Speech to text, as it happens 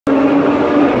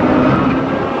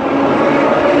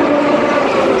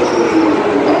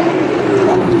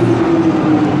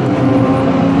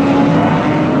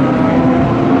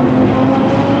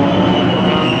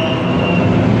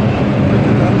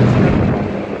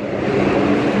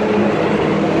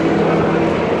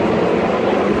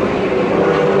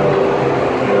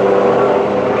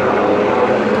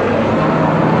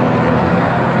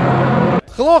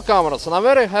Hello comrades, and I'm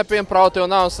very happy and proud to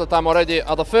announce that I'm already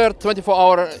at the third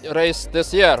 24-hour race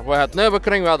this year. We had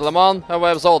Nürburgring, we had Le Mans, and we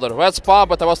have Zolder. We had Spa,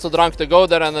 but I was too drunk to go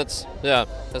there, and it's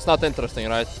not interesting,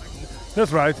 right?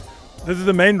 That's right. This is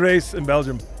the main race in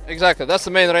Belgium. Exactly, that's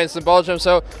the main race in Belgium,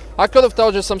 so I could have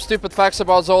told you some stupid facts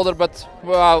about Zolder, but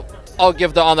well, I'll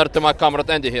give the honor to my comrade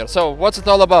Andy here. So, what's it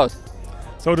all about?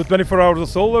 So the 24 Hours of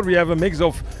Zolder, we have a mix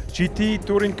of GT,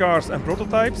 touring cars and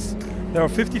prototypes. There are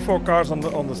 54 cars on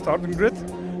the starting grid.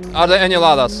 Are there any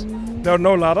Ladas? There are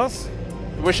no Ladas.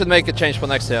 We should make a change for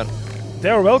next year. They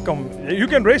are welcome. You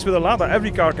can race with a Lada, every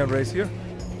car can race here.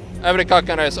 Every car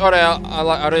can race. Alright,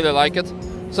 I really like it.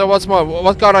 So what's more,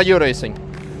 what car are you racing?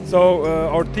 So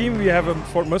our team, we have a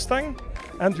Ford Mustang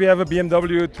and we have a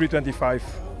BMW 325.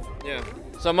 Yeah.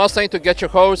 So Mustang to get your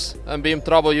hose and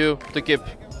BMW to keep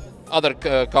other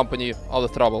company out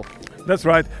of trouble. That's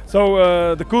right.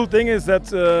 So the cool thing is that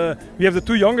we have the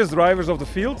two youngest drivers of the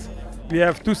field. We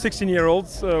have two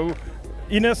 16-year-olds.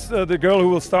 Ines, the girl who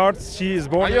will start, she is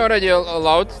born... Are you already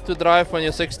allowed to drive when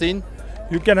you're 16?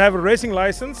 You can have a racing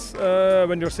license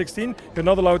when you're 16. You're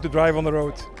not allowed to drive on the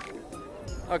road.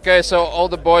 Okay, so all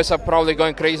the boys are probably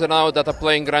going crazy now that are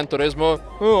playing Gran Turismo.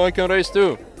 Oh, I can race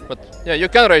too. But yeah, you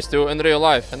can race too in real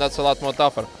life, and that's a lot more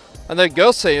tougher. And the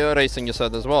girls say racing, you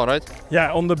said as well, right?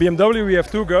 Yeah, on the BMW we have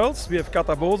two girls. We have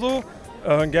Kata Bozo,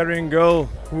 a Hungarian girl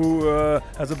who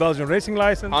has a Belgian racing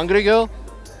license. Hungry girl?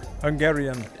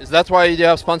 Hungarian. Is that why you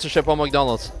have sponsorship on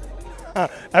McDonald's?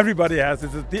 Everybody has.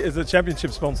 It's a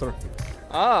championship sponsor.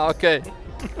 Ah, okay.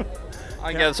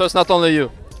 I get it. So it's not only you.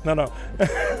 No.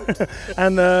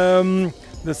 And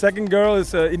the second girl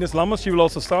is Ines Lammers. She will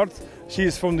also start. She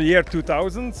is from the year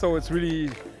 2000, so it's really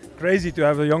crazy to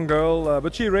have a young girl.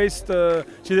 But she raced.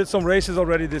 She did some races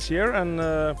already this year, and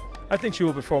I think she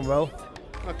will perform well.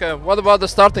 Okay. What about the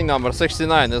starting number,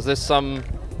 69? Is this some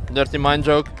dirty mind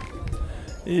joke?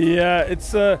 Yeah,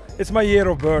 it's my year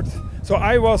of birth. So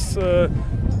I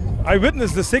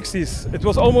witnessed the 60s. It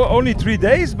was only 3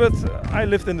 days, but I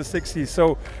lived in the 60s.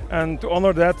 So, and to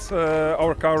honor that,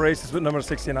 our car races with number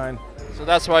 69. So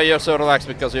that's why you're so relaxed,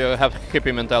 because you have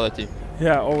hippie mentality.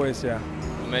 Yeah, always, yeah.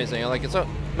 Amazing, I like it. So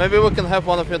maybe we can have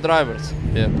one of your drivers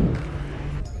here.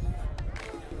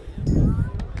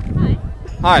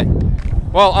 Hi.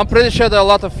 Well, I'm pretty sure there are a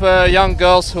lot of young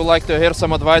girls who like to hear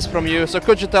some advice from you. So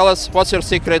could you tell us what's your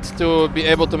secret to be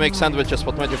able to make sandwiches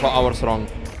for 24 hours long?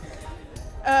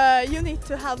 You need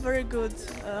to have very good...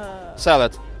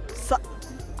 salad.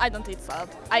 I don't eat salad,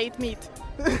 I eat meat.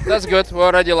 That's good, we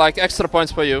already like extra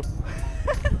points for you.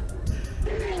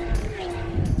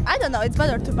 I don't know, it's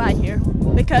better to buy here,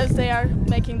 because they are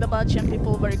making the Belgian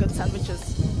people very good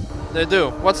sandwiches. They do.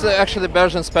 What's the actually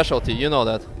Belgian specialty? You know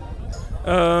that.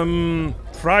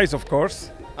 Fries, of course.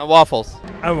 And waffles.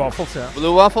 And waffles, yeah.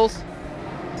 Blue waffles?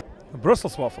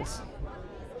 Brussels waffles.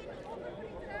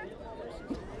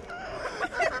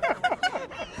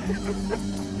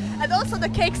 And also the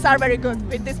cakes are very good,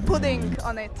 with this pudding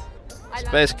on it.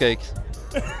 Space cakes.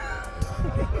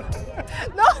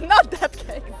 No, not that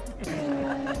cake.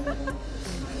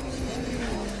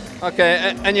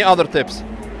 Okay, any other tips?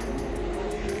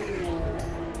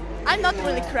 I'm not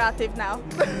really creative now.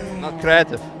 Not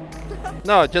creative?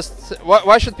 No, just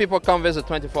why should people come visit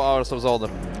 24 Hours of Zolder?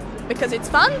 Because it's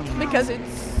fun, because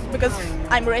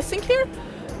I'm racing here,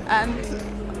 and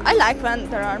I like when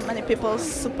there are many people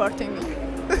supporting me.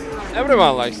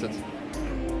 Everyone likes it.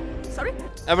 Sorry?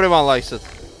 Everyone likes it.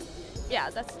 Yeah,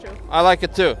 that's true. I like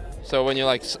it too. So when you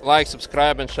like,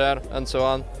 subscribe and share and so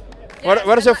on. Yeah,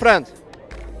 Where's your friend?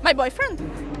 My boyfriend.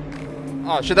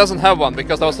 Oh, she doesn't have one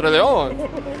because I was really,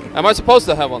 am I supposed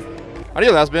to have one? Are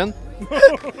you lesbian?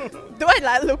 Do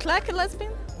I look like a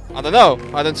lesbian? I don't know.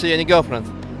 I don't see any girlfriend.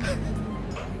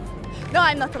 No,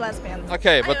 I'm not a lesbian.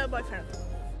 Okay, but I have a boyfriend.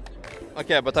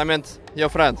 Okay, but I meant your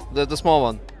friend, the small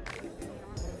one.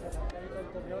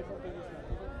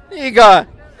 Iga!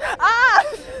 Ah!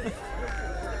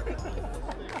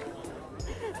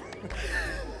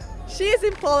 She is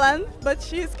in Poland, but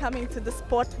she is coming to the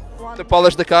sport one. To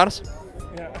polish the cars?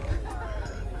 Yeah.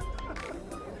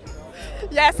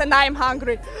 Yes, and I'm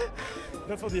hungry.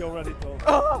 That's what he already told.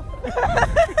 Oh.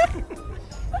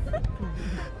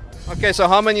 Okay, so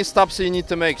how many stops do you need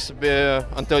to make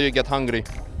until you get hungry?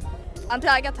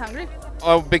 Until I get hungry?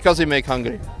 Oh, because you make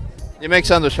hungry. You make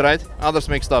sandwich, right? Others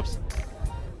make stops.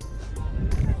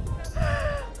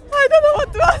 I don't know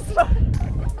what to ask for.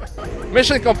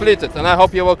 Mission completed, and I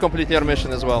hope you will complete your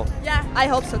mission as well. Yeah, I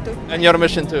hope so too. And your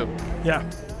mission too. Yeah.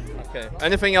 Okay.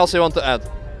 Anything else you want to add?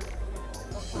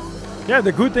 Yeah,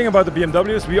 the good thing about the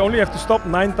BMW is we only have to stop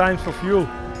 9 times for fuel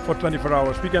for 24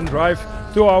 hours. We can drive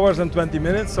 2 hours and 20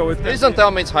 minutes, so it... Please don't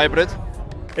tell me it's hybrid.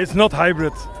 It's not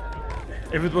hybrid.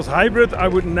 If it was hybrid, I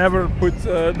would never put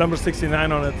number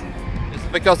 69 on it. It's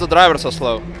because the drivers are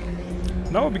slow.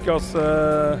 No, because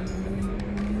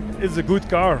it's a good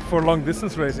car for long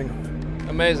distance racing.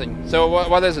 Amazing. So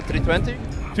what is it, 320?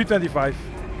 325.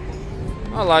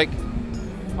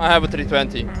 I have a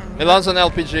 320. It runs on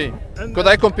LPG. Could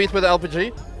I compete with the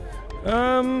LPG?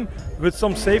 With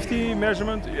some safety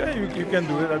measurement, yeah, you can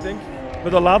do it, I think.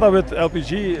 But a Lada with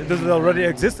LPG, does it already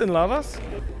exist in Ladas?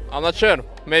 I'm not sure.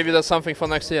 Maybe that's something for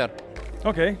next year.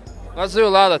 Okay. Let's do a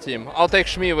Lada team. I'll take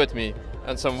Shmi with me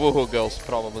and some woohoo girls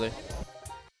probably.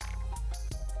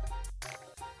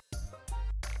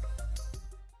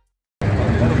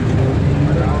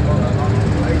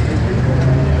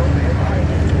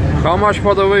 How much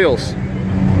for the wheels?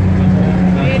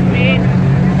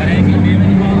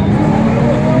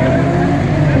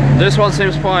 This one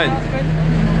seems fine.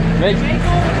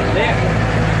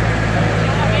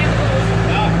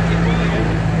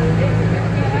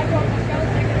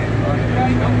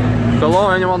 Hello,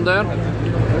 anyone there?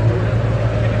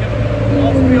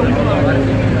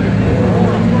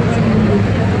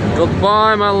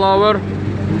 Goodbye, my lover.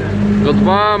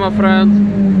 Goodbye, my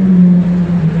friend.